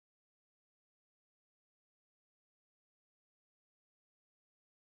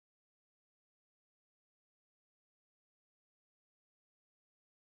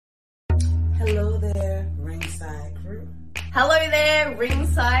Hello there, Ringside Crew. Hello there,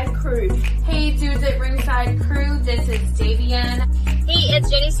 Ringside Crew. Hey dudes at Ringside Crew, this is Davian. Hey,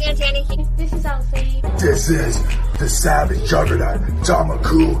 it's Jenny Santana. This is Elsie. This is the Savage Juggernaut,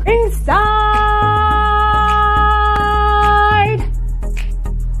 Tamaku. Inside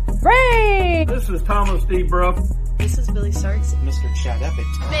Ring! This is Thomas D. Bruff. This is Billy Starks. Mr. Chad Epic.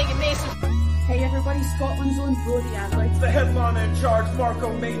 Megan Mason. Hey everybody, Scotland's own Brody Adler. The headliner in charge,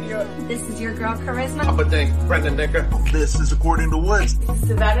 Marco Mania. This is your girl Charisma. Papa Dink, Brendan Dicker. This is According to Woods.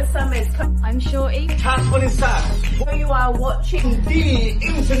 Savannah Summers. I'm Shorty. Tasman inside. You are watching The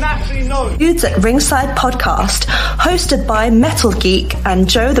internationally known Dudes at Ringside podcast, hosted by Metal Geek and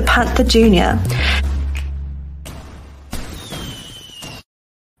Joe the Panther Jr.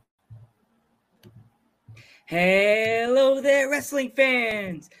 Hello there, wrestling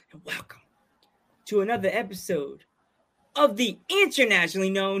fans, and welcome to another episode of the internationally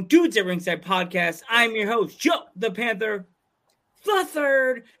known Dudes at Ringside podcast. I'm your host, Joe the Panther the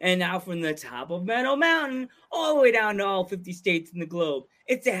Third, and now from the top of Metal Mountain all the way down to all 50 states in the globe,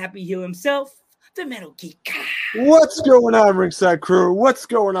 it's the happy heel himself, the Metal Geek. What's going on, Ringside Crew? What's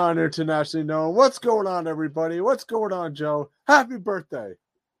going on, internationally known? What's going on, everybody? What's going on, Joe? Happy birthday.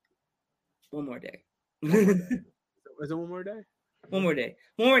 One more day. Is it one more day? One more day.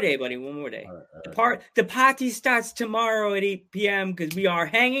 One more day, buddy. One more day. All right. The party starts tomorrow at 8 p.m. because we are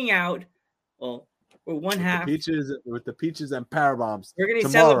hanging out. Well, we're one half. With the peaches and power bombs. We're going to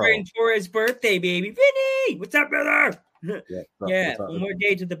be tomorrow. celebrating Torres' birthday, baby. Vinny! What's up, brother? Yeah, One more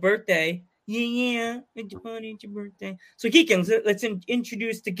day to the birthday. Yeah. It's your birthday. So, Geekins, let's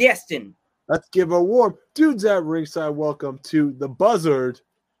introduce the guestin. Let's give a warm Dudes at Ringside welcome to the buzzard,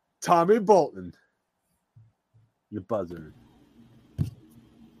 Tommy Bolton. The buzzard.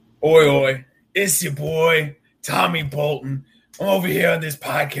 Oi, oi. It's your boy, Tommy Bolton. I'm over here on this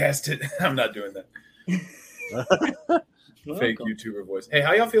podcast. I'm not doing that. Fake YouTuber voice. Hey,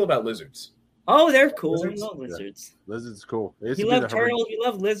 how y'all feel about lizards? Oh, they're cool. Lizards? We love lizards. Yeah. Lizards cool. You love turtles. You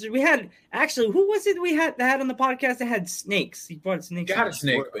love lizards. We had, actually, who was it we had that had on the podcast that had snakes? He brought snakes. Got a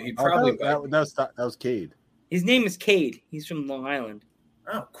snake, but he probably... that was Cade. His name is Cade. He's from Long Island.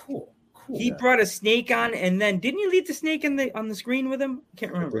 Oh, cool. He brought a snake on, and then didn't you leave the snake on the screen with him? I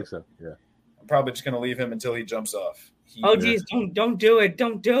can't remember. I think so. Yeah. I'm probably just gonna leave him until he jumps off. Geez, don't do it!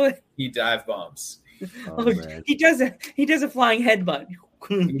 Don't do it! He dive bombs. Man. He does a flying headbutt.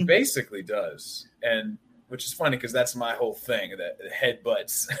 He basically does, and which is funny because that's my whole thing. That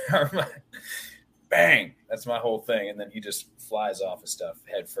headbutts are my bang. That's my whole thing, and then he just flies off of stuff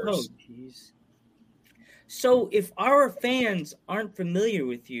head first. Oh, jeez. So, if our fans aren't familiar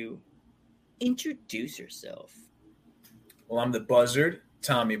with you, introduce yourself. Well, I'm the buzzard,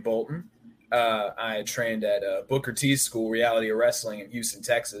 Tommy Bolton. I trained at Booker T's school, Reality of Wrestling in Houston,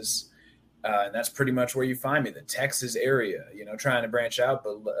 Texas. And that's pretty much where you find me, the Texas area. You know, trying to branch out,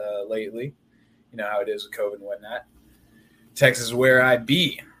 but lately, you know how it is with COVID and whatnot. Texas is where I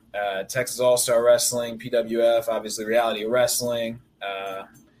be. Texas All-Star Wrestling, PWF, obviously Reality of Wrestling.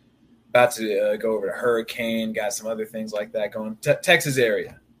 About to go over to Hurricane, got some other things like that going. Texas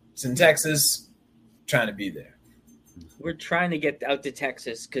area. It's in Texas, trying to be there. We're trying to get out to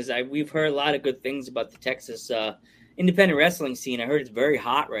Texas because we've heard a lot of good things about the Texas independent wrestling scene. I heard it's very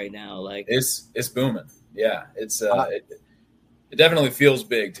hot right now. Like it's booming. Yeah, it's it definitely feels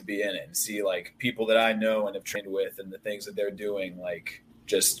big to be in it and see like people that I know and have trained with and the things that they're doing. Like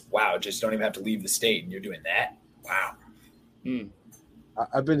just wow, just don't even have to leave the state and you're doing that. Wow.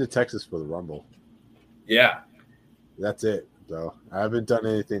 I've been to Texas for the Rumble. Yeah, that's it. So I haven't done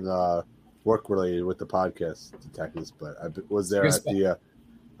anything work related with the podcast to Texas, but I was there at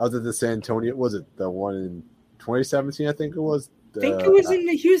I was at the San Antonio. Was it the one in 2017? I think it was. I think it was in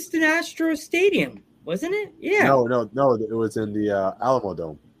the Houston Astros Stadium, wasn't it? Yeah. No. It was in the Alamo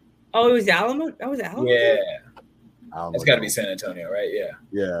Dome. Oh, it was Alamo. That was Alamo. Yeah. Alamo it's got to Dome. be San Antonio, right?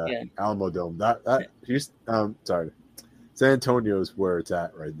 Yeah. Alamo Dome. That Houston. Sorry, San Antonio is where it's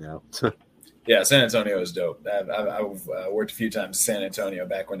at right now. Yeah, San Antonio is dope. I've worked a few times in San Antonio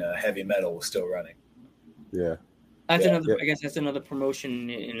back when heavy metal was still running. Yeah, that's another. I guess that's another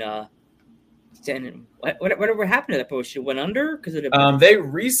promotion in. Whatever happened to that promotion? It went under because of they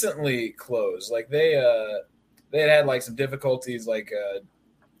recently closed. Like they had like some difficulties like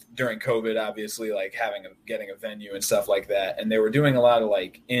during COVID, obviously, like getting a venue and stuff like that. And they were doing a lot of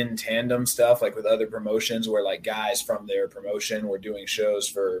like in tandem stuff, like with other promotions, where like guys from their promotion were doing shows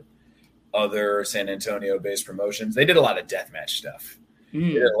for other San Antonio based promotions. They did a lot of deathmatch stuff. They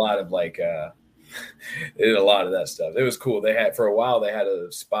did a lot of like they did a lot of that stuff. It was cool. They had for a while they had a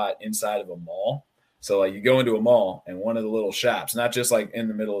spot inside of a mall So like you go into a mall and one of the little shops, not just like in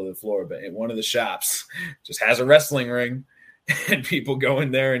the middle of the floor, but in one of the shops just has a wrestling ring, and people go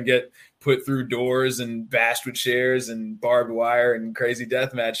in there and get put through doors and bashed with chairs and barbed wire and crazy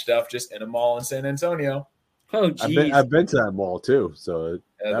deathmatch stuff just in a mall in San Antonio. Oh, geez. I've been to that mall too. So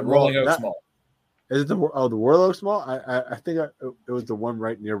The Rolling Oaks Mall. Is it the Royal Oaks Mall? I think it was the one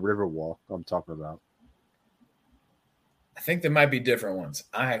right near Riverwalk I'm talking about. I think there might be different ones.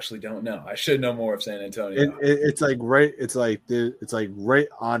 I actually don't know. I should know more of San Antonio. It's like right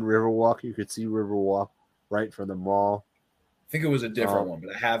on Riverwalk. You could see Riverwalk right from the mall. I think it was a different one,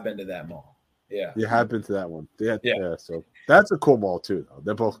 but I have been to that mall. Yeah. You have been to that one. Yeah. So that's a cool mall too, though.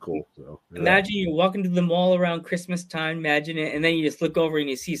 They're both cool. So Imagine you're walking to the mall around Christmas time. Imagine it, and then you just look over and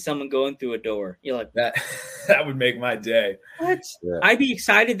you see someone going through a door. You're like, that would make my day. What? Yeah. I'd be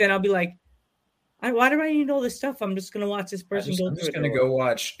excited. Then I'll be like, why do I need all this stuff? I'm just gonna watch this person go through. I'm just gonna go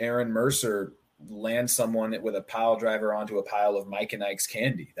watch Aaron Mercer land someone with a pile driver onto a pile of Mike and Ike's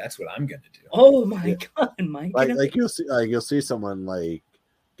candy. That's what I'm gonna do. Oh my god, Mike! Like you'll see someone like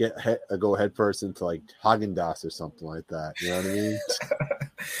go head first into like Haagen-Dazs or something like that. You know what I mean?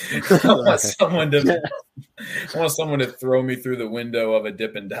 I want someone to throw me through the window of a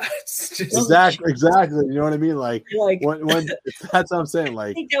Dippin' Dots. Exactly. You know what I mean? Like when that's what I'm saying.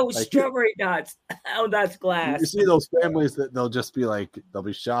 Like, I think that was strawberry dots. Oh, that's glass. You see those families that they'll just be like, they'll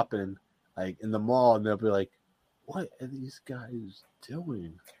be shopping like in the mall and they'll be like, what are these guys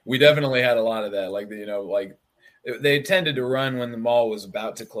doing? We definitely had a lot of that. Like, like they tended to run when the mall was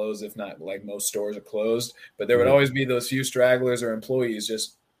about to close, if not like most stores are closed. But there would always be those few stragglers or employees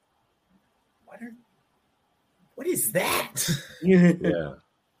just, what is that? Yeah.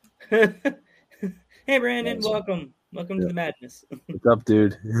 Hey, Brandon, welcome to the madness. What's up,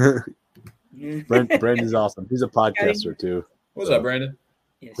 dude? Brandon's awesome. He's a podcaster too. What's up, Brandon?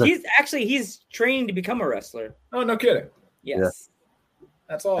 Yes. He's training to become a wrestler. Oh, no kidding. Yes. Yeah.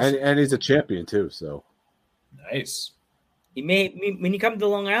 That's awesome. And he's a champion too, so nice. You when you come to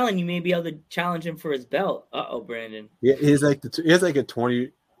Long Island, you may be able to challenge him for his belt. Brandon. Yeah, he has like a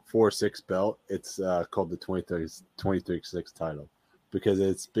 24/6 belt. It's called the 23/6 title because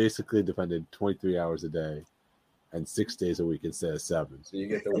it's basically defended 23 hours a day and 6 days a week instead of 7. So you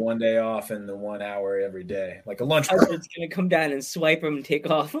get the 1 day off and the 1 hour every day, like a lunch break. It's gonna come down and swipe him and take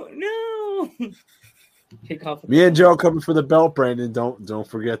off. Oh, no. Take off. Me and Joe coming for the belt, Brandon. Don't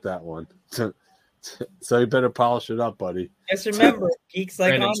forget that one. So you better polish it up, buddy. Just remember, Geek's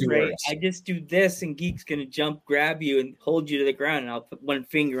like Brandon, Andre. I just do this, and Geek's gonna jump, grab you, and hold you to the ground, and I'll put one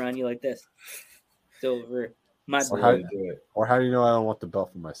finger on you like this. It's over. Or how do you know I don't want the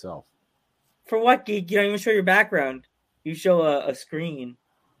belt for myself? For what, Geek? You don't even show your background. You show a screen.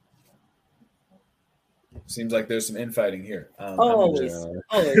 Seems like there's some infighting here. Always.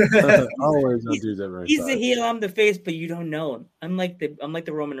 Always. He's the heel, I'm the face, but you don't know him. I'm like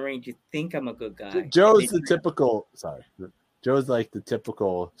the Roman Reigns. You think I'm a good guy. Joe's the typical. Sorry, Joe's like the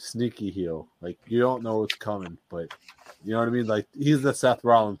typical sneaky heel. Like you don't know what's coming, but you know what I mean. Like he's the Seth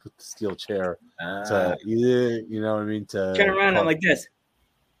Rollins with the steel chair to you know what I mean. To turn around, I'm like this.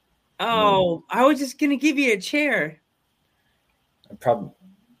 Oh, I was just gonna give you a chair. Probably.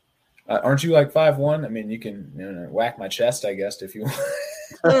 Aren't you like 5'1"? I mean, you can whack my chest, I guess, if you want.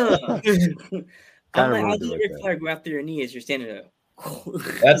 I'll do Ric Flair go after your knee as you're standing there.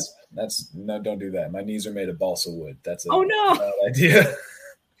 That's no, don't do that. My knees are made of balsa wood. That's a bad idea.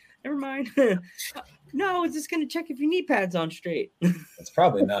 Never mind. No, I was just gonna check if your knee pad's on straight. It's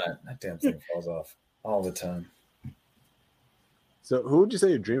probably not. That damn thing falls off all the time. So, who would you say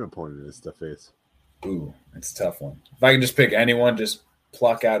your dream opponent is to face? Ooh, it's a tough one. If I can just pick anyone, just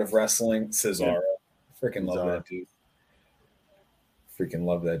pluck out of wrestling, Cesaro. Freaking love that dude. Freaking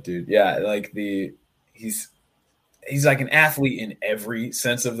love that dude. Yeah, like he's like an athlete in every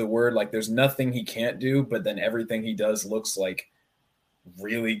sense of the word. Like there's nothing he can't do, but then everything he does looks like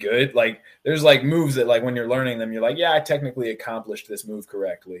really good. Like there's like moves that like when you're learning them, you're like, yeah, I technically accomplished this move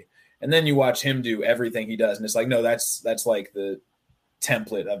correctly. And then you watch him do everything he does, and it's like, no, that's like the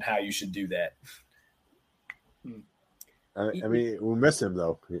template of how you should do that. I mean, we'll miss him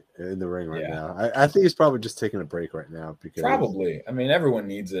though in the ring right now. I think he's probably just taking a break right now because probably. I mean, everyone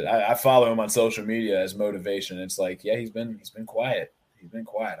needs it. I follow him on social media as motivation. It's like, yeah, he's been quiet. He's been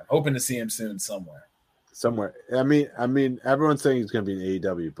quiet. I'm hoping to see him soon somewhere. I mean, everyone's saying he's going to be in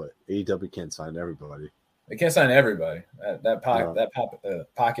AEW, but AEW can't sign everybody. They can't sign everybody. That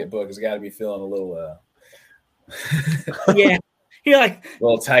pocketbook has got to be feeling a little yeah. You're like a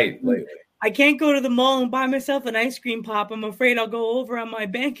little tight lately. I can't go to the mall and buy myself an ice cream pop. I'm afraid I'll go over on my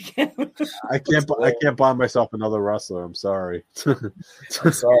bank account. I can't buy myself another wrestler. I'm sorry. I'm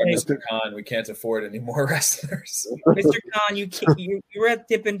sorry, Mr. Khan. We can't afford any more wrestlers. Mr. Khan, you were at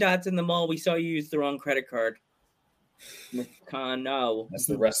Dippin' Dots in the mall. We saw you use the wrong credit card. Mr. Khan, no. That's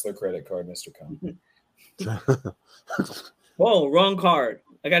the wrestler credit card, Mr. Khan. Whoa, wrong card.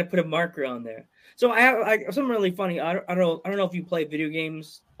 I got to put a marker on there. So I have something really funny. I don't know if you play video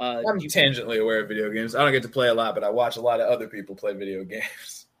games. I'm tangentially aware of video games. I don't get to play a lot, but I watch a lot of other people play video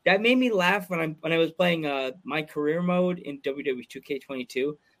games. That made me laugh when I was playing my career mode in WWE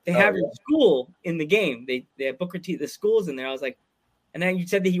 2K22. They have a school in the game. They have Booker T. The school's in there. I was like, and then you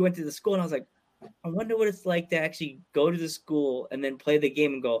said that he went to the school, and I was like, I wonder what it's like to actually go to the school and then play the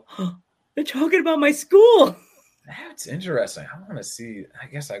game and go, oh, they're talking about my school. That's interesting. I want to see. I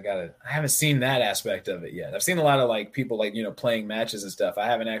guess I haven't seen that aspect of it yet. I've seen a lot of like people like, playing matches and stuff. I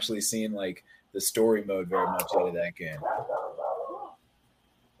haven't actually seen like the story mode very much out of that game.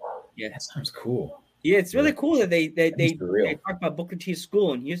 Yeah, that sounds cool. Yeah, it's really cool that they talk about Booker T's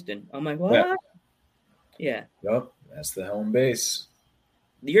school in Houston. I'm like, what? Yeah. Yep, that's the home base.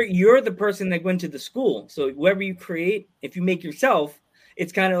 You're the person that went to the school. So whoever you create, if you make yourself,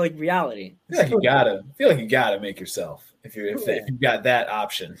 it's kind of like reality. I feel like you gotta make yourself if you've got that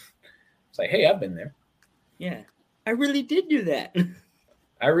option. It's like, hey, I've been there. Yeah, I really did do that.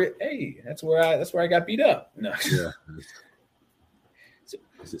 Hey, that's where I got beat up. No. Yeah.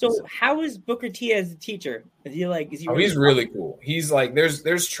 So how is Booker T as a teacher? Is he really he's really cool. He's like,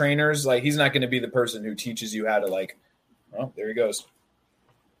 there's trainers, like he's not going to be the person who teaches you how to like, oh, there he goes.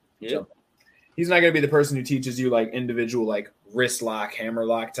 Yeah. So, he's not going to be the person who teaches you like individual, like wrist lock, hammer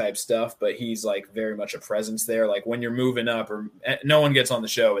lock type stuff, but he's like very much a presence there. Like when you're moving up, or no one gets on the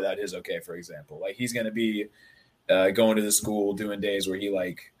show without his okay, for example. Like he's going to be going to the school, doing days where he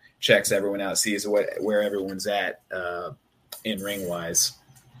like checks everyone out, sees where everyone's at in ring wise.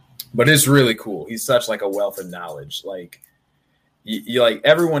 But it's really cool. He's such like a wealth of knowledge. Like you like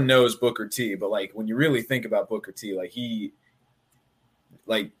everyone knows Booker T, but like when you really think about Booker T, like he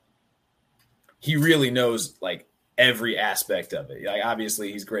really knows like every aspect of it. Like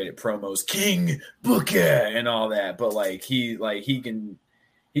obviously he's great at promos, King Booker and all that, but like he can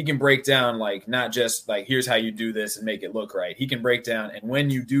break down like not just like here's how you do this and make it look right. He can break down, and when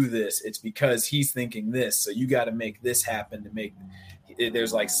you do this, it's because he's thinking this, so you got to make this happen to make.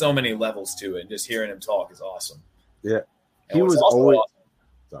 There's like so many levels to it. And just hearing him talk is awesome. Yeah, he was always. Awesome.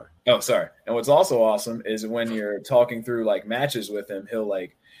 Sorry. Oh, sorry. And what's also awesome is when you're talking through like matches with him, he'll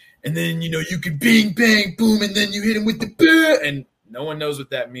like, and then you can bing bang boom, and then you hit him with the bah, and no one knows what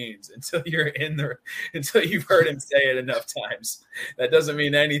that means until you've heard him say it enough times. That doesn't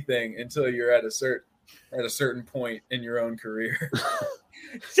mean anything until you're at a certain point in your own career.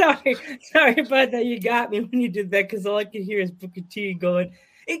 Sorry about that. You got me when you did that, because all I could hear is Booker T going,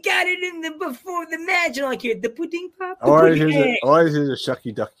 "It got it in the before the match," and I hear the pudding pop. Always here's a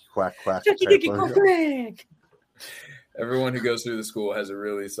shucky ducky quack quack. Shucky ducky quack quack. Everyone who goes through the school has a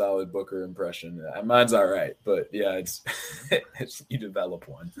really solid Booker impression. Mine's all right, but yeah, it's you develop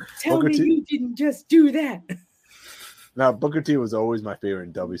one. Tell me you didn't just do that. Now, Booker T was always my favorite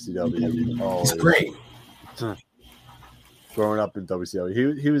in WCW. He's great. Growing up in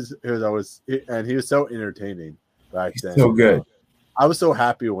WCW, he was always, and he was so entertaining back then. So good. I was so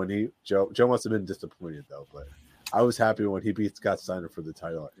happy when Joe must have been disappointed though, but I was happy when he beat Scott Steiner for the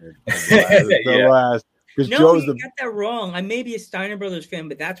title. No, you got that wrong. I may be a Steiner Brothers fan,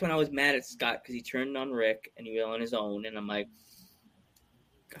 but that's when I was mad at Scott because he turned on Rick and he was on his own, and I'm like,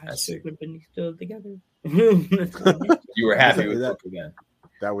 gosh, we've been still together. You were happy with that again.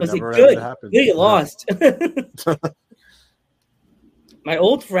 That would never happen. He lost. My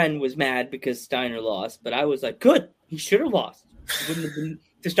old friend was mad because Steiner lost, but I was like, good. He should have lost. It wouldn't have been,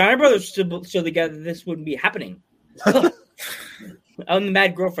 the Steiner brothers still together, this wouldn't be happening. I'm the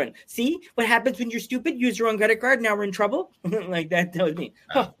mad girlfriend. See what happens when you're stupid? Use your own credit card. Now we're in trouble. Like that was me.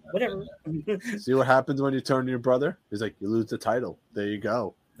 Huh, whatever. See what happens when you turn to your brother? He's like, you lose the title. There you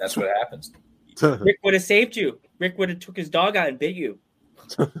go. That's what happens. Rick would have saved you. Rick would have took his dog out and bit you.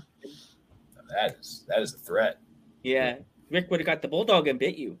 That is a threat. Yeah. Rick would have got the bulldog and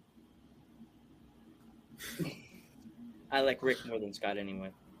bit you. I like Rick more than Scott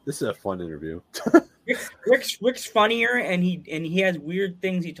anyway. This is a fun interview. Rick's funnier, and he has weird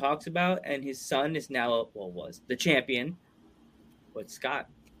things he talks about, and his son is now was the champion. But Scott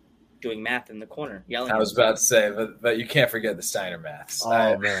doing math in the corner, yelling. I was about to say, but you can't forget the Steiner maths.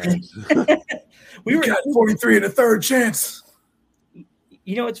 Oh man, we got 43 and a third chance.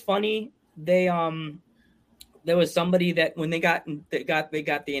 You know what's funny? They there was somebody that when they got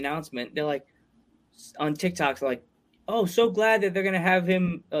the announcement, they're like on TikTok, they're like, "Oh, so glad that they're gonna have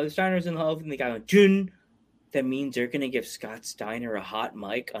him Steiner's in love," and they got June. That means they're gonna give Scott Steiner a hot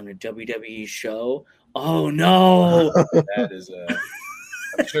mic on a WWE show. Oh no! That is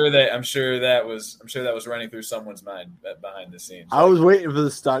I'm sure that was running through someone's mind behind the scenes. I was waiting for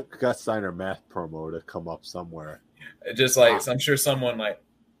the Scott Steiner math promo to come up somewhere. Just like I'm sure someone like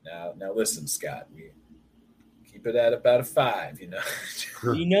now listen, Scott, we keep it at about a 5, you know.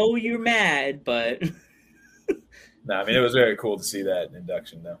 You know you're mad, but no, I mean it was very cool to see that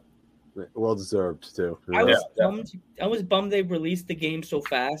induction though. Well deserved too. I was bummed they released the game so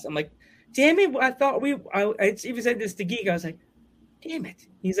fast. I'm like, damn it! I thought I even said this to Geek. I was like, damn it!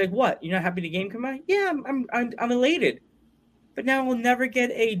 He's like, what? You're not happy the game come out? Yeah, I'm elated, but now we'll never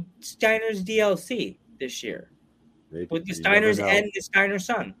get a Steiner's DLC this year with the Steiners and the Steiner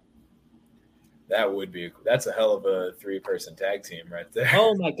son. That would be that's a hell of a 3-person tag team right there.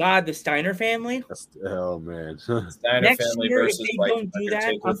 Oh my god, the Steiner family! Oh man, Steiner Next family year, versus if they like don't do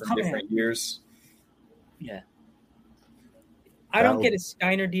that, I'm from coming different years. Yeah. I don't get a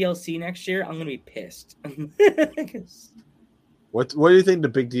Steiner DLC next year, I'm gonna be pissed. What do you think the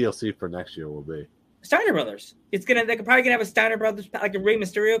big DLC for next year will be? Steiner Brothers. They're probably gonna have a Steiner Brothers like a Rey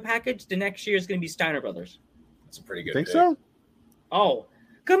Mysterio package. The next year is gonna be Steiner Brothers. That's a pretty good. Think pick. so? Oh,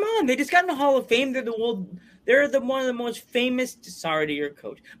 come on! They just got in the Hall of Fame. They're one of the most famous. Sorry to your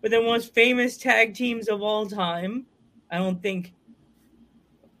coach, but the most famous tag teams of all time. I don't think.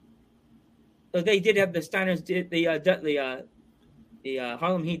 They did have the Steiners. The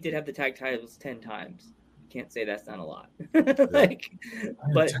Harlem Heat did have the tag titles 10 times. Can't say that's not a lot. But 10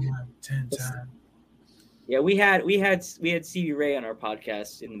 times. Yeah, we had Stevie Ray on our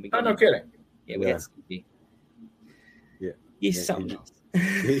podcast in the beginning. Oh, no kidding. Yeah, we had Stevie. Yeah, he's something else.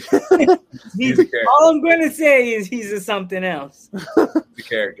 All I'm going to say is he's a something else. The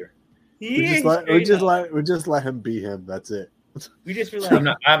character. We just let him be him. That's it. We just realized.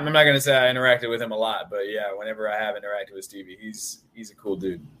 I'm not going to say I interacted with him a lot, but yeah, whenever I have interacted with Stevie, he's a cool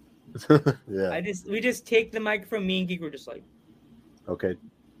dude. Yeah. We just take the mic from me and Geek. We're just like, okay.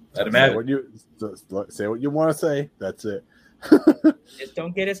 I'd imagine. Say what you want to say. That's it. Just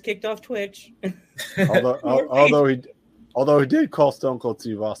don't get us kicked off Twitch. although he did call Stone Cold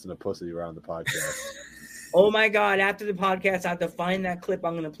Steve Austin a pussy around the podcast. Oh my God! After the podcast, I have to find that clip.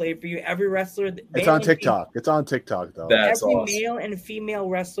 I'm going to play for you. Every wrestler. It's on TikTok. It's on TikTok though. That's every awesome. Male and female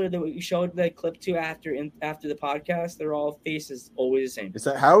wrestler that we showed the clip to after the podcast, they're all faces always the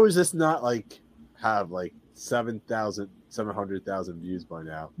same. How is this not have 700,000 views by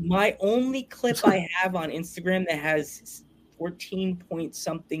now? My only clip I have on Instagram that has 14 point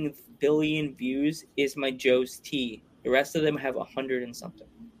something billion views is my Joe's Tea. The rest of them have 100 and something.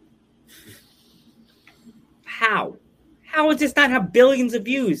 How does this not have billions of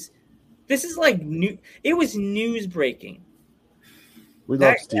views? This is like new. It was news breaking. We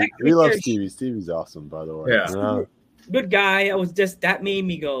love Steve. We love Stevie. Stevie's awesome, by the way. Yeah. Good guy. That made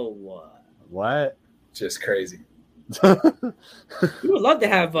me go, what? What? Just crazy. We would love to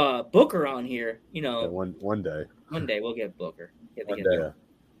have Booker on here. You know, one day. One day we'll get Booker.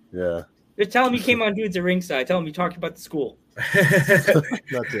 Yeah. Just tell him you came on Dudes at Ringside. Tell him you talked about the school.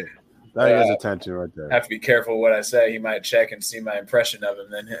 That's it. That gets attention right there. I have to be careful what I say. He might check and see my impression of him,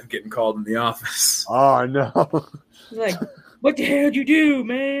 then him getting called in the office. Oh, no. He's like, what the hell did you do,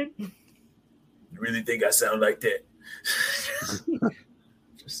 man? You really think I sound like that?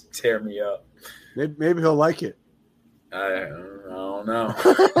 Just tear me up. Maybe he'll like it. I don't know.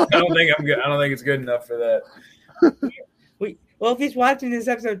 I don't think I'm good. I don't think it's good enough for that. Well, if he's watching this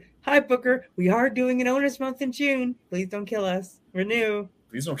episode, hi Booker. We are doing an Owners Month in June. Please don't kill us. We're new.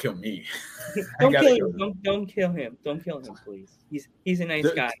 Please don't kill me. Don't kill him. Don't kill him. Don't kill him, please. He's a nice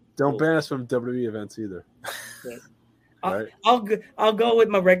guy. Don't ban us from WWE events either. Yes. Right? I'll go with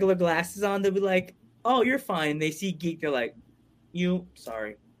my regular glasses on. They'll be like, "Oh, you're fine." They see Geek. They're like,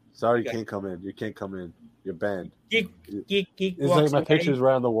 sorry, you can't come in. You can't come in. You're banned." Geek. It's like my picture's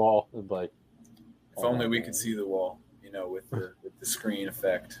around the wall and like. If only we could see the wall, with the screen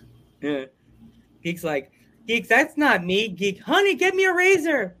effect. Yeah. Geek's like, Geek, that's not me. Geek, honey, get me a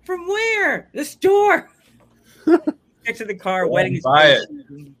razor. From where? The store. Next to the car, wetting his face.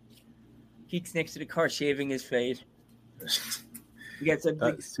 Geek's next to the car, shaving his face. He gets a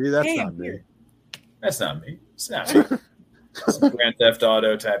big. See, that's not me. That's not me. It's not me. Some Grand Theft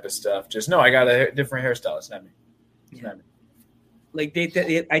Auto type of stuff. Just no, I got a different hairstyle. It's not me. It's not me. Like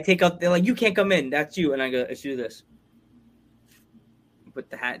I take out. They're like, you can't come in. That's you. And I go, let's do this. Put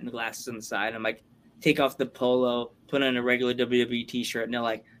the hat and the glasses on the side. I'm like, take off the polo, put on a regular WWE t-shirt, and they're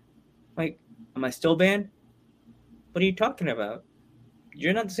like, am I still banned? What are you talking about?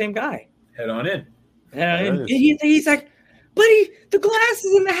 You're not the same guy. Head on in. And he's like, buddy, the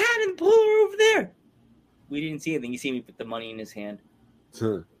glasses and the hat and the polo are over there. We didn't see anything. You see me put the money in his hand.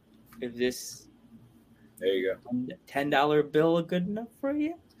 Is this There you go. $10 bill good enough for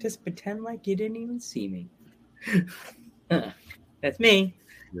you? Just pretend like you didn't even see me. That's me.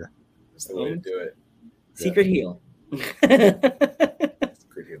 Yeah. That's the way to do it. Secret heel.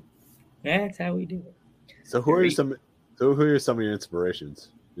 Secret heel. That's how we do it. So who are some of your inspirations,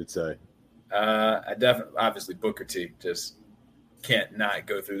 you'd say? I definitely, obviously, Booker T. Just can't not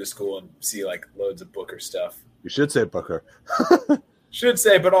go through the school and see like loads of Booker stuff. You should say Booker. Should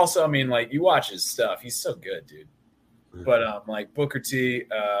say, but also, I mean, like you watch his stuff. He's so good, dude. But like Booker T,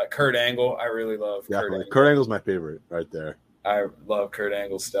 Kurt Angle, I really love. Kurt Angle's my favorite right there. I love Kurt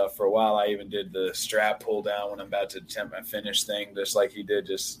Angle's stuff. For a while, I even did the strap pull down when I'm about to attempt my finish thing, just like he did,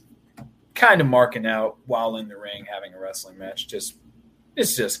 just kind of marking out while in the ring, having a wrestling match.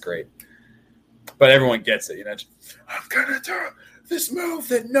 It's just great. But everyone gets it, you know. I'm gonna do this move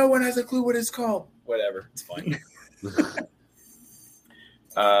that no one has a clue what it's called. Whatever, it's fine.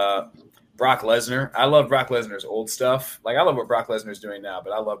 Brock Lesnar. I love Brock Lesnar's old stuff. Like I love what Brock Lesnar's doing now,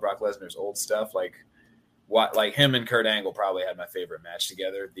 but I love Brock Lesnar's old stuff. Like him and Kurt Angle probably had my favorite match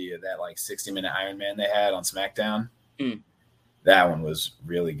together. That like 60-minute Iron Man they had on SmackDown. That one was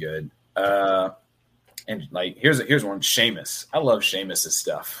really good. And like here's one. Sheamus. I love Sheamus's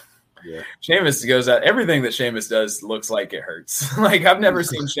stuff. Yeah. Sheamus goes out. Everything that Sheamus does looks like it hurts. Like I've never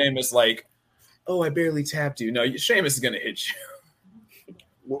seen Sheamus like, oh, I barely tapped you. No, Sheamus is gonna hit you.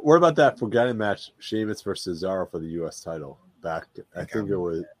 What about that forgotten match, Sheamus versus Cesaro for the U.S. title? Back, I think it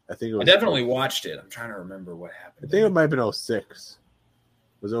was. I definitely watched it. I'm trying to remember what happened. I think it might have been 06.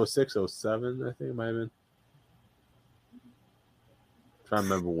 Was it 06, 07? I think it might have been. I'm trying to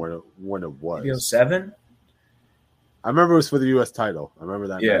remember when it was. Maybe 07? I remember it was for the U.S. title. I remember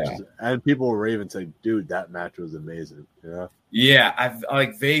that Yeah. match. And people were raving saying, dude, that match was amazing. Yeah. Yeah, I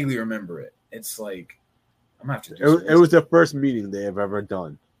like vaguely remember it. It's like I'm gonna have to do It was the first meeting they have ever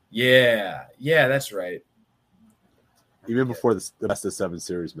done. Yeah, that's right. Even before the Best of 7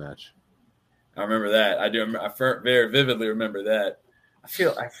 series match. I remember that. I do. I very vividly remember that. I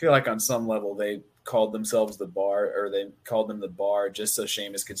feel like on some level they called themselves the Bar, or they called them the Bar just so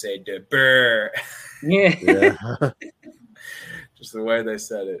Sheamus could say "de burr." Yeah. Just the way they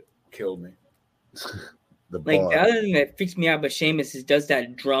said it killed me. The other thing that freaks me out about Sheamus is does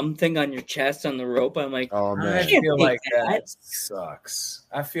that drum thing on your chest on the rope. I'm like, oh man, I feel like that sucks.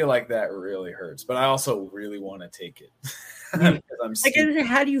 I feel like that really hurts, but I also really want to take it. I'm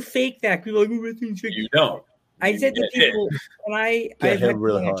how do you fake that? People are like, you don't. I said to people when I've had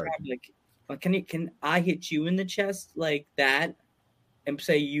really hard. Like, can I hit you in the chest like that and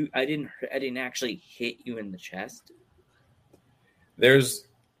say I didn't actually hit you in the chest? There's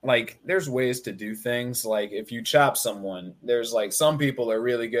ways to do things. Like if you chop someone, there's like some people are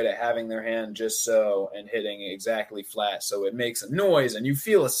really good at having their hand just so and hitting exactly flat so it makes a noise and you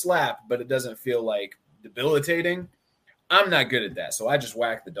feel a slap, but it doesn't feel like debilitating. I'm not good at that, so I just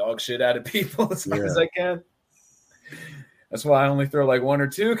whack the dog shit out of people as much as I can. That's why I only throw like one or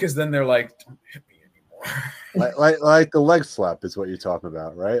two, because then they're like, don't hit me anymore. like the leg slap is what you're talking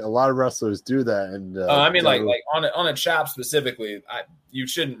about, right? A lot of wrestlers do that, and I mean, like on a chop specifically, you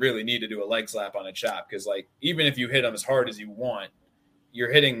shouldn't really need to do a leg slap on a chop, because like even if you hit them as hard as you want,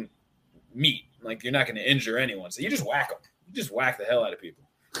 you're hitting meat. Like you're not going to injure anyone, so you just whack them. You just whack the hell out of people.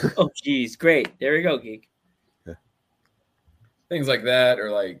 Oh, geez, great! There we go, geek. Yeah. Things like that,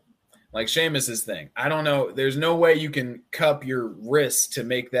 or like Sheamus's thing. I don't know. There's no way you can cup your wrist to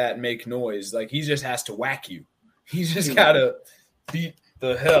make that make noise. Like he just has to whack you. He's just got to beat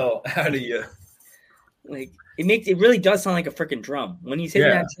the hell out of you. Like it really does sound like a freaking drum. When he's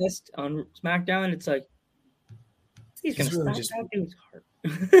hitting that chest on SmackDown, it's like he's going to really just that dude's heart.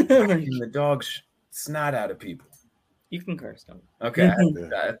 The dog snot out of people. You can curse, don't you? Okay,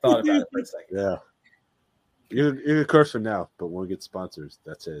 I thought about it for a second. Yeah. You can curse for now, but when we get sponsors,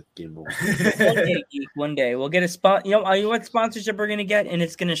 that's it. Game over. One day we'll get a spot. You know what sponsorship we're gonna get, and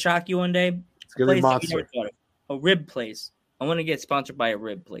it's gonna shock you one day. It's gonna be Monster. A rib place. I want to get sponsored by a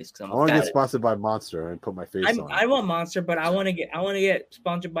rib place because I want to get sponsored by Monster and put my face on it. I want Monster, but I want to get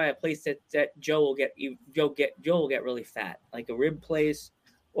sponsored by a place that Joe will get really fat, like a rib place,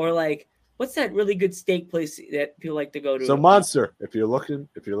 or like what's that really good steak place that people like to go to? So Monster, if you're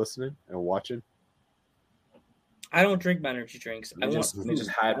listening and watching. I don't drink my energy drinks. Let me just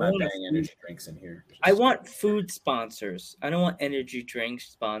hide my dang energy drinks in here. I want food sponsors. I don't want energy drink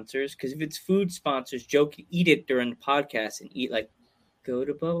sponsors, because if it's food sponsors, Joe can eat it during the podcast and eat like, go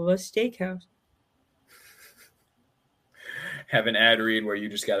to Bubba's Steakhouse. have an ad read where you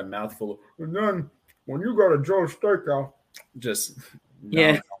just got a mouthful of And then when you go to Joe's Steakhouse, just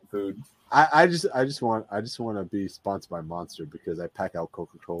Yeah. food. I just want to be sponsored by Monster because I pack out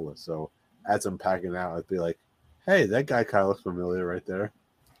Coca-Cola. So as I'm packing out, I'd be like, "Hey, that guy kind of looks familiar right there."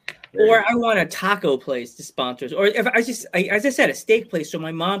 Or I want a taco place to sponsor us. Or if as I said, a steak place, so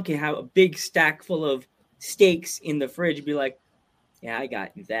my mom can have a big stack full of steaks in the fridge and be like, "Yeah, I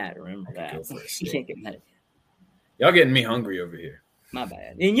got you that. Remember that?" go for a You steak. can't get mad. Y'all getting me hungry over here. My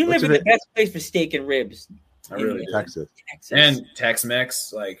bad. And you What's live in your the best place for steak and ribs. I really do. Texas. Texas. And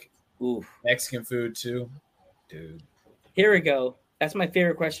Tex-Mex, like Ooh. Mexican food too, dude. Here we go. That's my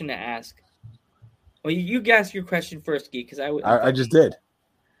favorite question to ask. Well, you ask your question first, Geek, because I just did.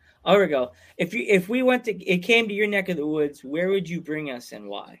 Oh, here we go. If we went to it came to your neck of the woods, where would you bring us and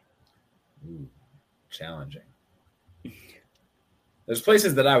why? Ooh, challenging. There's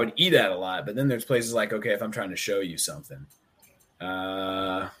places that I would eat at a lot, but then there's places like, okay, if I'm trying to show you something.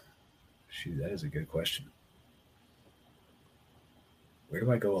 Shoot, that is a good question. Where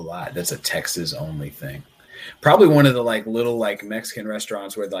do I go a lot? That's a Texas only thing. Probably one of the like little like Mexican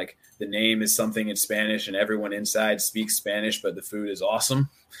restaurants where like the name is something in Spanish and everyone inside speaks Spanish, but the food is awesome.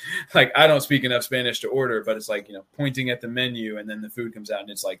 Like I don't speak enough Spanish to order, but it's like, you know, pointing at the menu and then the food comes out and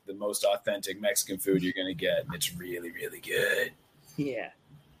it's like the most authentic Mexican food you're going to get. And it's really, really good. Yeah.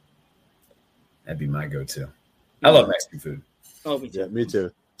 That'd be my go-to. I love Mexican food. Oh, me too. Yeah, me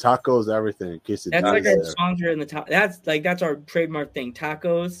too. Tacos, everything. Quesadillas That's like our there. sponsor in the top. That's our trademark thing.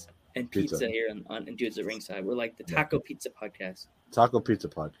 Tacos and pizza, Pizza. here on Dudes at Ringside. We're like the Taco Pizza Podcast. Taco Pizza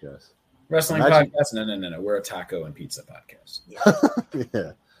podcast. Wrestling Imagine- podcast? No. We're a taco and pizza podcast.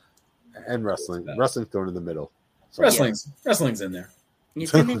 Yeah. And wrestling. Wrestling thrown in the middle. So, Wrestling's in there.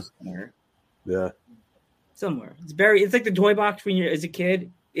 It's in there somewhere. yeah. Somewhere. It's like the toy box when you're as a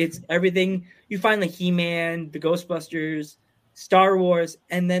kid. It's everything. You find like He-Man, the Ghostbusters, Star Wars,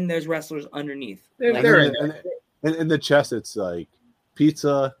 and then there's wrestlers underneath. They're Like, in there. And in the chest, it's like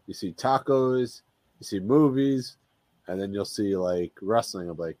pizza. You see tacos. You see movies. And then you'll see like wrestling.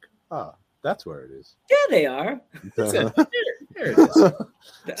 I'm like, oh, that's where it is. yeah, they are. There it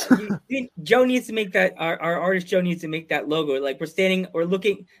is. Joe needs to make that. Our artist Joe needs to make that logo. Like we're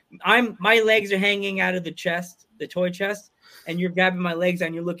looking. My legs are hanging out of the chest, the toy chest, and you're grabbing my legs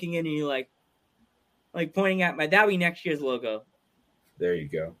and you're looking in and you're like pointing at that'll be next year's logo. There you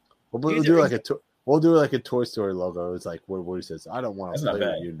go. We'll do like a Toy Story logo. It's like what he says. I don't want That's to not play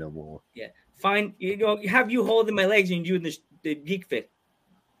bad. with you no more. Yeah, fine. Have you holding my legs and you doing the geek fit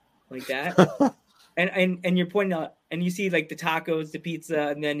like that, and you're pointing out and you see like the tacos, the pizza,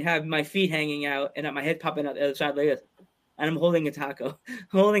 and then have my feet hanging out and my head popping out the other side like this, and I'm holding a taco,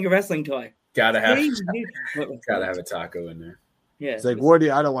 holding a wrestling toy. Gotta have a taco in there. Yeah, It's like, Woody,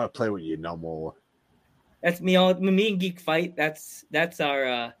 I don't want to play with you no more. that's me. Me and Geek fight. That's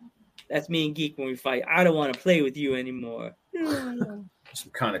me and Geek when we fight. I don't want to play with you anymore.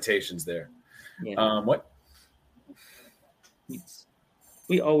 Some connotations there. Yeah. What?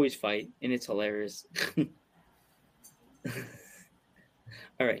 We always fight, and it's hilarious.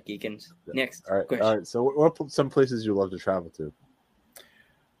 All right, Geekins. Next All question. right. So, what are some places you love to travel to?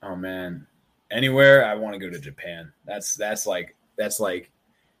 Oh man, anywhere. I want to go to Japan. That's like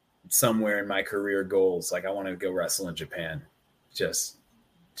somewhere in my career goals. Like I want to go wrestle in Japan, just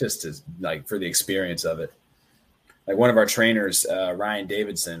to like for the experience of it. Like one of our trainers, Ryan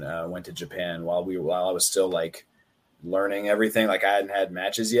Davidson, went to Japan while I was still like learning everything. Like I hadn't had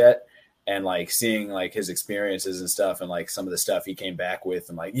matches yet, and like seeing like his experiences and stuff, and like some of the stuff he came back with,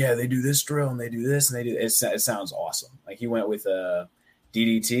 and like, yeah, they do this drill and they do this and they do. It sounds awesome. Like he went with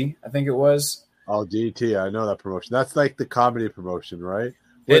DDT, I think it was. Oh, DDT. I know that promotion. That's like the comedy promotion, right?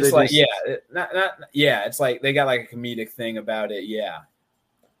 It's like, it's like they got like a comedic thing about it. Yeah.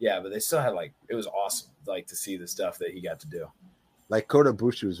 But they still had like, it was awesome. Like to see the stuff that he got to do. Like Kota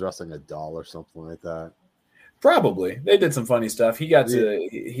Ibushi was wrestling a doll or something like that. Probably they did some funny stuff. He got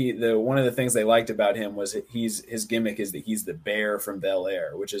to one of the things they liked about him was his gimmick is that he's the bear from Bel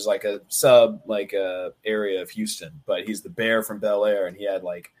Air, which is like a sub area of Houston, but he's the bear from Bel Air, and he had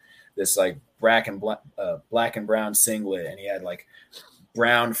like this like black and brown singlet, and he had like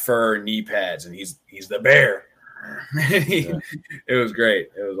brown fur knee pads, and he's the bear. It was great.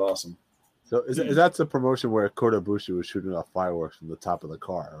 It was awesome. So is that the promotion where Kota Ibushi was shooting off fireworks from the top of the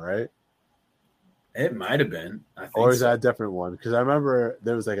car, right? It might have been. I think Or is that a different one? Because I remember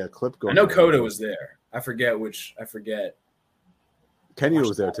there was like a clip going. I know Kota was there. I forget. Kenny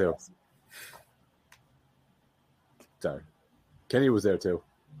was there too. Sorry. Kenny was there too.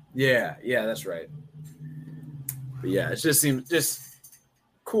 Yeah, that's right. But yeah, it just seems just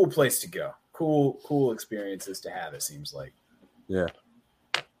cool place to go. Cool experiences to have, it seems like. Yeah.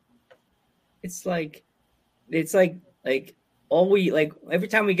 It's like all we like every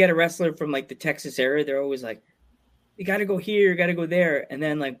time we get a wrestler from like the Texas area, they're always like, you got to go here, you got to go there, and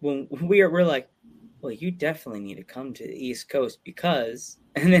then like when we're like, well, you definitely need to come to the East Coast because,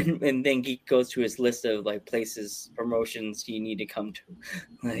 and then Geek goes to his list of like places, promotions you need to come to,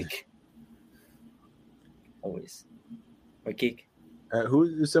 like always. Or Geek. Who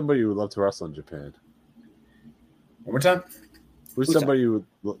is somebody you would love to wrestle in Japan? One more time. Who's somebody you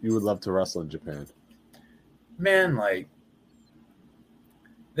would love to wrestle in Japan? Man, like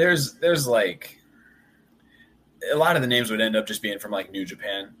there's like a lot of the names would end up just being from like New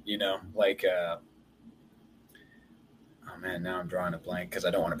Japan, you know, like oh man, now I'm drawing a blank because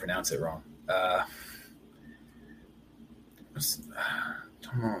I don't want to pronounce it wrong.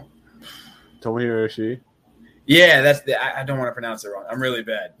 Tomohiro Ishii. Yeah, I don't want to pronounce it wrong. I'm really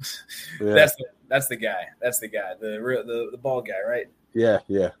bad. Yeah. That's the guy. That's the guy. The bald guy, right? Yeah.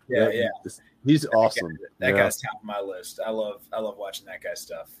 He's awesome. That guy's top of my list. I love watching that guy's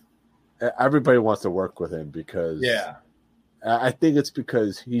stuff. Everybody wants to work with him because I think it's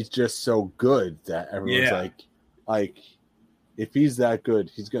because he's just so good that everyone's like if he's that good,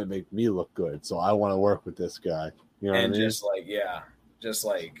 he's gonna make me look good. So I want to work with this guy. You know what I mean? Just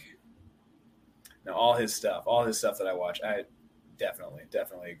like all his stuff that I watch, I definitely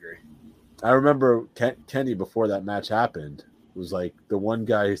agree. I remember Kenny before that match happened was like the one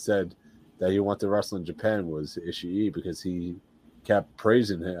guy who said that he wanted to wrestle in Japan was Ishii because he kept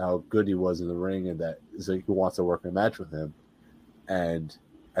praising him, how good he was in the ring, and that he wants to work a match with him. And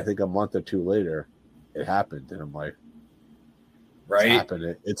I think a month or two later, it happened, and I'm like, right,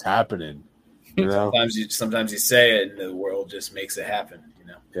 it's happening. You know? sometimes you say it, and the world just makes it happen. You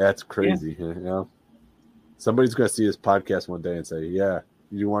know, yeah, it's crazy. Yeah. You know, somebody's gonna see this podcast one day and say, "Yeah,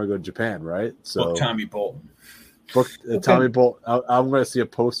 you want to go to Japan, right?" So book Tommy Bolton. Tommy Bolton. I'm gonna see a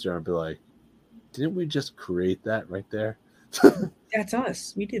poster and be like, "Didn't we just create that right there?" That's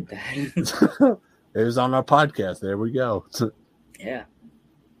us. We did that. It was on our podcast. There we go. Yeah.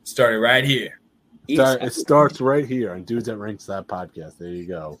 Started right here. It starts right here on Dudes at Ringside podcast. There you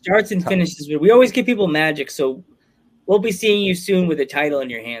go. Starts and finishes. We always give people magic, so we'll be seeing you soon with a title in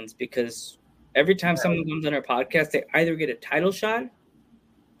your hands because every time someone comes on our podcast, they either get a title shot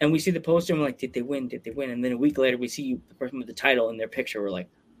and we see the poster and we're like, did they win? Did they win? And then a week later, we see the person with the title in their picture. We're like,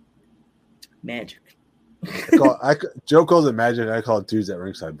 magic. Joe calls it magic. I call it Dudes at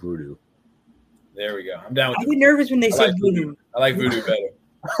Ringside voodoo. There we go. I'm down with I get nervous when they say voodoo. I like voodoo better.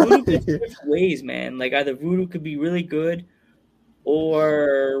 Voodoo goes different ways, man. Like either voodoo could be really good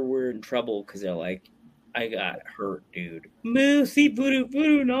or we're in trouble because they're like, I got hurt, dude. Moo, see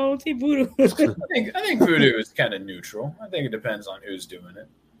voodoo, no, see voodoo. I think voodoo is kind of neutral. I think it depends on who's doing it.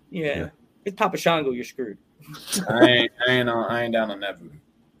 Yeah. It's Papa Shango, you're screwed. I ain't down on that voodoo.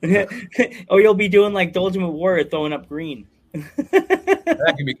 Or you'll be doing like the Ultimate Warrior throwing up green.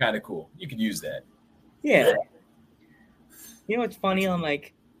 That could be kind of cool. You could use that. Yeah. You know what's funny? I'm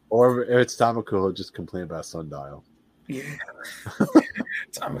like, or if it's Tamaku, he'll just complain about Sundial. Yeah.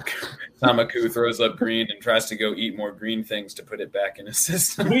 Tamaku throws up green and tries to go eat more green things to put it back in his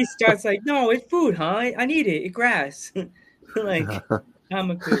system. He starts like, no, it's food, huh? I need it. It's grass. Like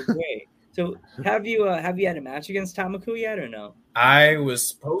Tamaku, great. So have you had a match against Tamaku yet or no? I was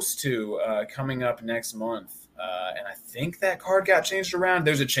supposed to coming up next month, and I think that card got changed around.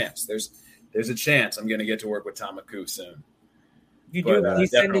 There's a chance. There's a chance I'm going to get to work with Tamaku soon. If you do,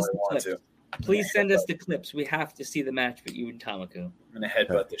 please send us the clips. To. Please send us the clips. We have to see the match with you and Tamaku. I'm going to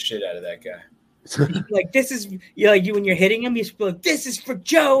headbutt the shit out of that guy. Like this is you when you're hitting him, you should be like, this is for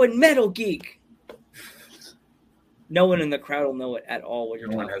Joe and Metal Geek. No one in the crowd will know it at all. What you're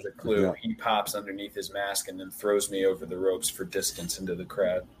no one talking. has a clue. Yeah. He pops underneath his mask and then throws me over the ropes for distance into the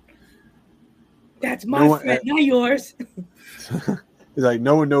crowd. That's my friend, not yours. He's like,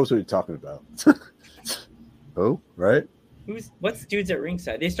 no one knows what you're talking about. Oh, right? What's Dudes at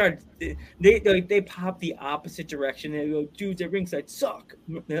Ringside? They pop the opposite direction. They go, Dudes at Ringside suck.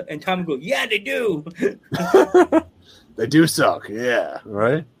 And Tom will go, yeah, they do. They do suck, yeah,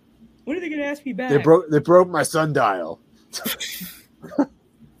 right? When are they gonna ask me back? They broke my sundial.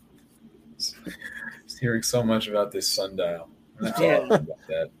 Hearing so much about this sundial. Yeah, I'm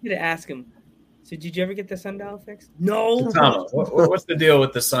gonna ask him. So, did you ever get the sundial fixed? No. Tom, what's the deal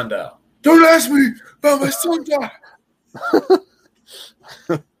with the sundial? Don't ask me about my sundial.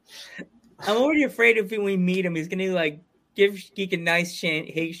 I'm already afraid if we meet him, he's gonna like give Geek a nice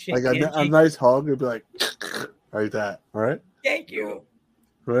handshake, like a nice hug. He'll be like, like that. All right. Thank you.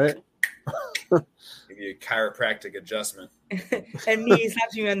 Right. Give you a chiropractic adjustment. And me, he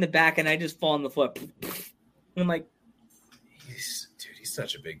slaps me on the back, and I just fall on the floor. And I'm like, he's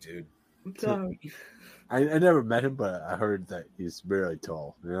such a big dude. I'm sorry. I never met him, but I heard that he's really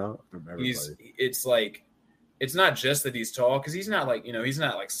tall. You know, from everybody. It's like, it's not just that he's tall, because he's not like, he's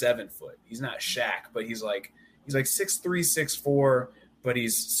not like 7 foot. He's not Shaq, but he's like 6'3", 6'4", but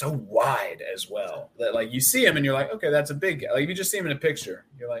he's so wide as well that like you see him and you're like, okay, that's a big guy. Like if you just see him in a picture,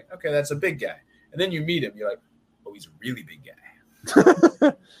 you're like, okay, that's a big guy. And then you meet him, you're like, oh, he's a really big guy.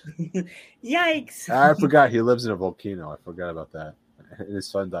 Yikes! I forgot he lives in a volcano. I forgot about that. His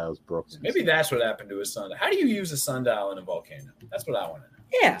sundial's broken. Maybe that's what happened to his sundial. How do you use a sundial in a volcano? That's what I want to know.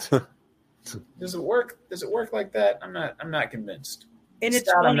 Yeah. Does it work? Does it work like that? I'm not convinced. And it's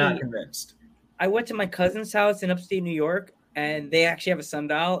I'm funny. not convinced. I went to my cousin's house in upstate New York, and they actually have a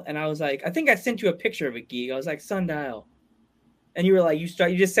sundial. And I was like, I think I sent you a picture of it, Geek. I was like, sundial. And you were like, you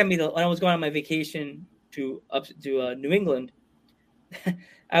just sent me when I was going on my vacation to New England.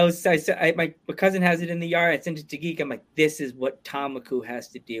 My cousin has it in the yard. I sent it to Geek. I'm like, this is what Tamaku has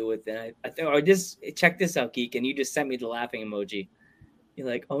to deal with. And I thought, just check this out, Geek. And you just sent me the laughing emoji. You're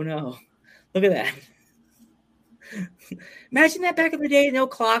like, oh no, look at that. Imagine that back in the day, no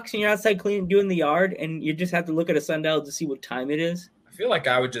clocks, and you're outside doing the yard, and you just have to look at a sundial to see what time it is. I feel like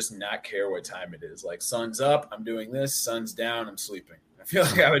I would just not care what time it is. Like, sun's up, I'm doing this. Sun's down, I'm sleeping. I feel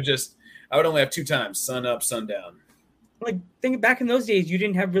like I would only have 2 times: sun up, sun down. Like, think back in those days, you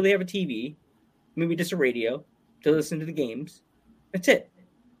didn't really have a TV, maybe just a radio to listen to the games. That's it.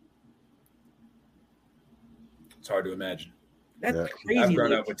 It's hard to imagine. That's crazy. I've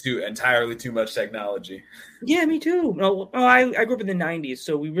grown up with entirely too much technology. Yeah, me too. No, I grew up in the 90s,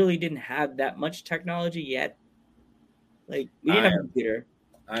 so we really didn't have that much technology yet. Like, we didn't have a computer.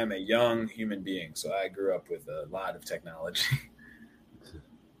 I am a young human being, so I grew up with a lot of technology.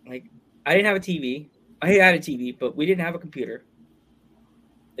 Like, I didn't have a TV. I had a TV, but we didn't have a computer.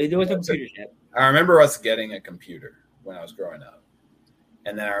 There was no computers yet. I remember us getting a computer when I was growing up.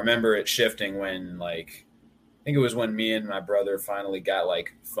 And then I remember it shifting when, like, I think it was when me and my brother finally got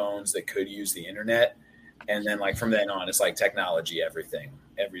like phones that could use the internet. And then like from then on, it's like technology, everything.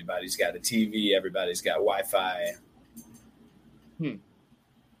 Everybody's got a TV. Everybody's got Wi-Fi.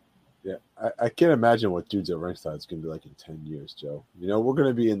 Yeah, I can't imagine what Dudes at Ringside is going to be like in 10 years, Joe. You know, we're going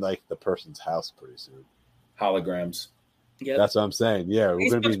to be in like the person's house pretty soon. Holograms. Yeah, that's what I'm saying. Yeah,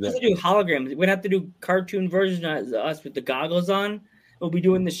 we're going to be do holograms. We'd have to do cartoon versions of us with the goggles on. We'll be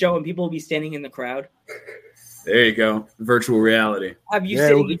doing the show, and people will be standing in the crowd. There you go. Virtual reality. Have you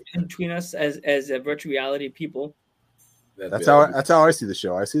sitting between us as a virtual reality people? That's how I see the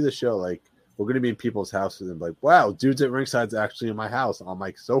show. I see the show like we're going to be in people's houses and like, wow, Dudes at Ringside's actually in my house on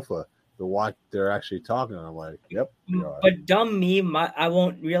my sofa. They're actually talking. And I'm like, yep. But dumb me, I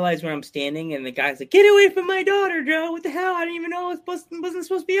won't realize where I'm standing, and the guy's like, "Get away from my daughter, Joe! What the hell? I didn't even know it wasn't supposed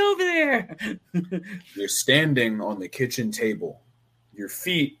to be over there." You're standing on the kitchen table. Your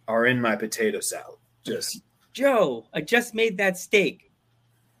feet are in my potato salad. Just Joe, I just made that steak.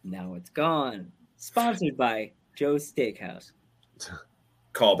 Now it's gone. Sponsored by Joe's Steakhouse.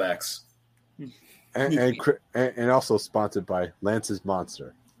 Callbacks. And also sponsored by Lance's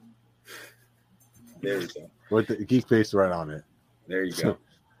Monster. There you go. With the geek face right on it. There you go.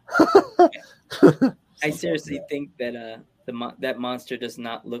 I seriously think that that Monster does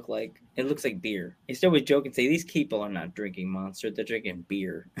not look like it looks like beer. I still would joke and say these people are not drinking Monster; they're drinking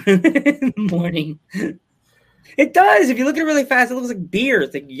beer in the morning. It does. If you look at it really fast, it looks like beer.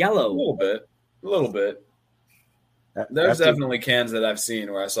 It's like yellow. A little bit. There's definitely cans that I've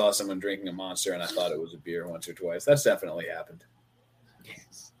seen where I saw someone drinking a Monster and I thought it was a beer once or twice. That's definitely happened.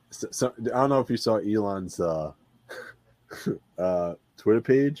 So I don't know if you saw Elon's Twitter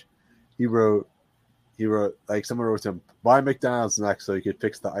page. He wrote like someone wrote to him, buy McDonald's next so you could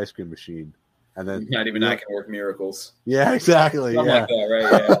fix the ice cream machine. And then not even I can work miracles. Yeah, exactly. Something like that,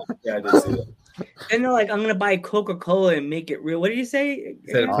 right? Yeah, I did see that. And they're like, I'm gonna buy Coca-Cola and make it real. What did you say?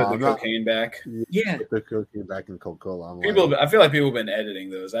 Instead of put the cocaine back. Yeah, put the cocaine back in Coca-Cola. I feel like people have been editing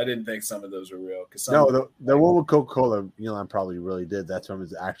those. I didn't think some of those were real. The one with Coca-Cola, Elon probably really did. That's from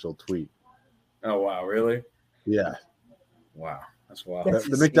his actual tweet. Oh wow, really? Yeah. Wow, that's wild.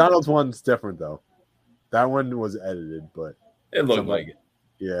 The McDonald's one's different though. That one was edited, but it looked like it.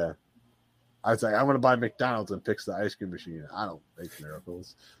 Yeah. I was like, I'm gonna buy McDonald's and fix the ice cream machine. I don't make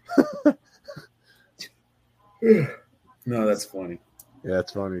miracles. No, that's funny. Yeah,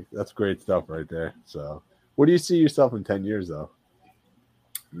 it's funny. That's great stuff right there. So, what do you see yourself in 10 years, though?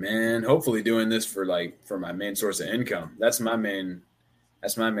 Man, hopefully doing this for my main source of income. That's my main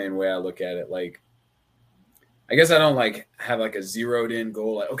way I look at it. Like, I guess I don't have a zeroed in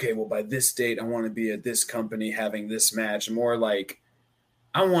goal. Like, okay, well, by this date, I want to be at this company having this match. More like,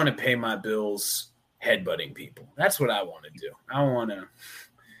 I want to pay my bills headbutting people. That's what I want to do. I want to,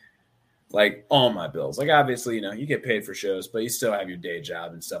 like, all my bills. Like, obviously, you get paid for shows, but you still have your day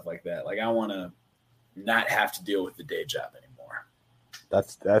job and stuff like that. Like, I want to not have to deal with the day job anymore.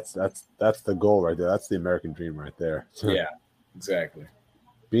 That's the goal right there. That's the American dream right there. Yeah, exactly.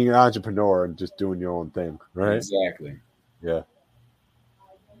 Being an entrepreneur and just doing your own thing, right? Exactly. Yeah.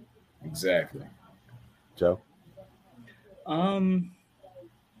 Exactly. Joe? Do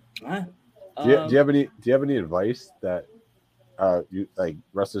you have any advice that you like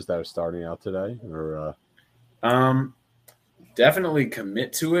wrestlers that are starting out today, or definitely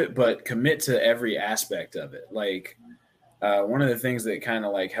commit to it, but commit to every aspect of it. Like one of the things that kind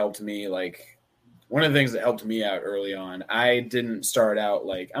of like helped me, like one of the things that helped me out early on, I didn't start out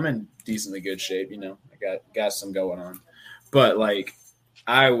like I'm in decently good shape, I got some going on, but like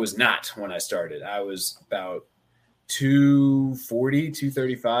I was not when I started. I was about 240,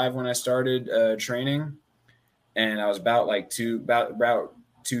 235 when I started training. And I was about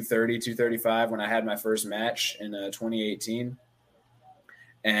 230, 235 when I had my first match in 2018.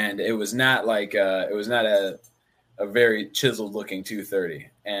 And it was not like it was not a very chiseled looking 230.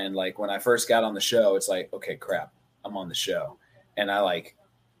 And like when I first got on the show, it's like, okay, crap, I'm on the show. And I like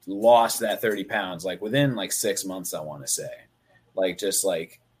lost that 30 pounds like within like 6 months, I want to say. Like just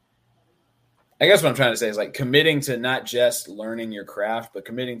like, I guess what I'm trying to say is like committing to not just learning your craft, but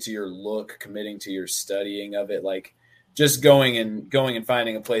committing to your look, committing to your studying of it, like just going and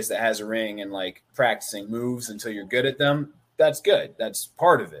finding a place that has a ring and like practicing moves until you're good at them. That's good. That's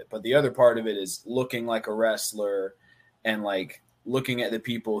part of it. But the other part of it is looking like a wrestler and like looking at the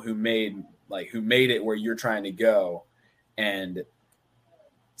people who made it where you're trying to go and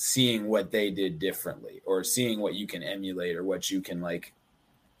seeing what they did differently or seeing what you can emulate or what you can like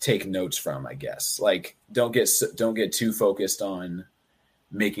take notes from, I guess. Like don't get too focused on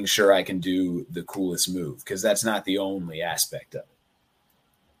making sure I can do the coolest move, because that's not the only aspect of it.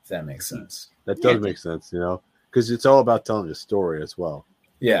 If that makes sense. That does make sense, because it's all about telling a story as well.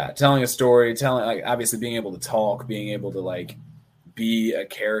 Yeah, telling a story, like obviously being able to talk, being able to like be a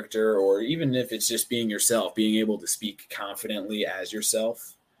character, or even if it's just being yourself, being able to speak confidently as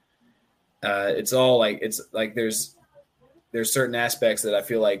yourself. It's all like there's certain aspects that I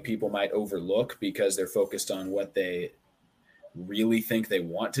feel like people might overlook because they're focused on what they really think they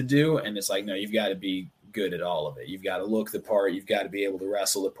want to do. And it's like, no, you've got to be good at all of it. You've got to look the part. You've got to be able to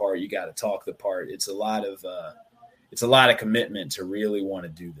wrestle the part. You got to talk the part. It's a lot of commitment to really want to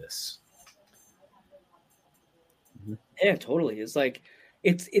do this. Yeah, totally. It's like,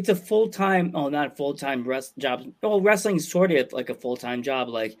 it's a full-time, not full-time job. Well, wrestling is sort of like a full-time job.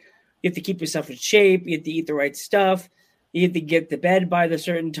 Like you have to keep yourself in shape. You have to eat the right stuff. You have to get to bed by the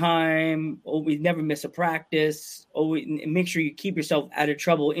certain time. Always never miss a practice. Always make sure you keep yourself out of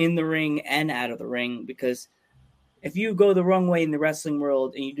trouble in the ring and out of the ring, because if you go the wrong way in the wrestling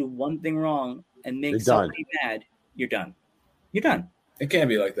world and you do one thing wrong and make somebody mad, you're done. You're done. It can't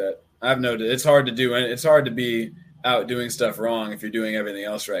be like that. I've noticed it's hard to do, and it's hard to be out doing stuff wrong if you're doing everything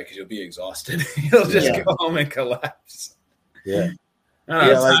else right, because you'll be exhausted. You'll just go home and collapse. Yeah.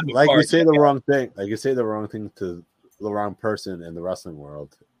 Like you say the wrong thing. Like you say the wrong thing to the wrong person in the wrestling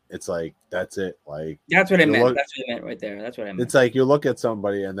world. It's like, that's it. Like that's what I meant. That's what I meant right there. That's what I meant. It's like you look at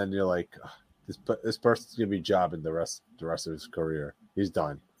somebody and then you're like, oh, this person's gonna be jobbing the rest of his career. He's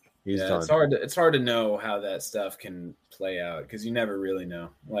done. He's done. It's hard to know how that stuff can play out, because you never really know.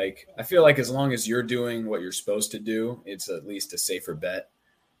 Like I feel like as long as you're doing what you're supposed to do, it's at least a safer bet.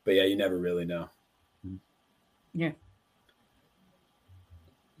 But yeah, you never really know. Yeah.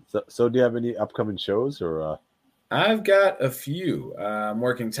 So do you have any upcoming shows or? I've got a few. I'm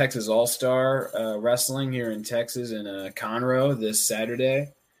working Texas All-Star Wrestling here in Texas in Conroe this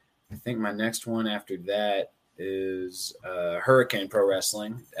Saturday. I think my next one after that is Hurricane Pro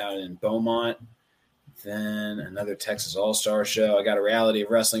Wrestling out in Beaumont. Then another Texas All-Star show. I got a Reality of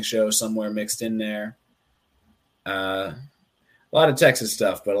Wrestling show somewhere mixed in there. A lot of Texas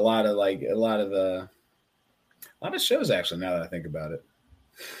stuff, but a lot of shows actually, now that I think about it.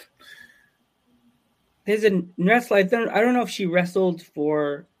 There's a wrestler. I don't know if she wrestled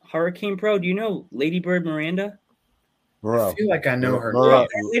for Hurricane Pro. Do you know Lady Bird Miranda? Moreau. I feel like I know her.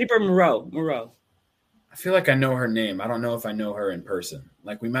 Lady Bird Moreau. I feel like I know her name. I don't know if I know her in person.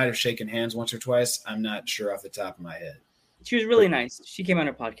 Like we might have shaken hands once or twice. I'm not sure off the top of my head. She was really nice. She came on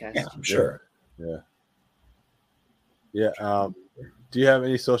our podcast. Yeah, I'm sure. Yeah. Do you have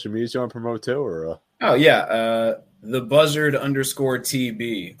any social media you want to promote too, or? Oh yeah. The Buzzard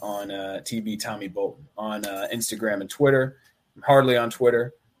 _TB on TB Tommy Bolton on Instagram and Twitter. I'm hardly on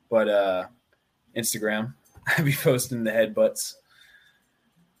Twitter, but Instagram. I be posting the headbutts.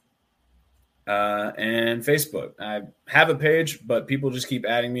 and Facebook. I have a page, but people just keep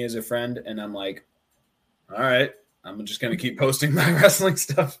adding me as a friend, and I'm like, all right, I'm just gonna keep posting my wrestling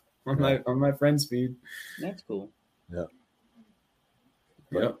stuff on my friends feed. That's cool. Yeah.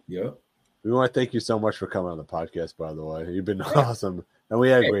 Yep. We want to thank you so much for coming on the podcast, by the way. You've been awesome. And we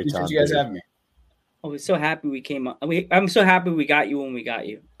had a great time. You guys have me. I was so happy we came on. I'm so happy we got you when we got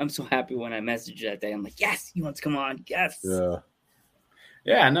you. I'm so happy when I messaged you that day. I'm like, yes, he wants to come on. Yes.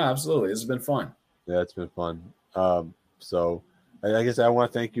 Yeah, no, absolutely. This has been fun. Yeah, it's been fun. So I guess I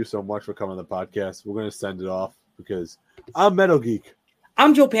want to thank you so much for coming on the podcast. We're going to send it off because I'm Metal Geek.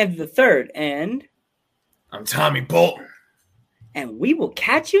 I'm Joe Panther III, and I'm Tommy Bolton. And we will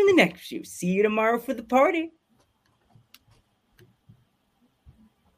catch you in the next show. See you tomorrow for the party.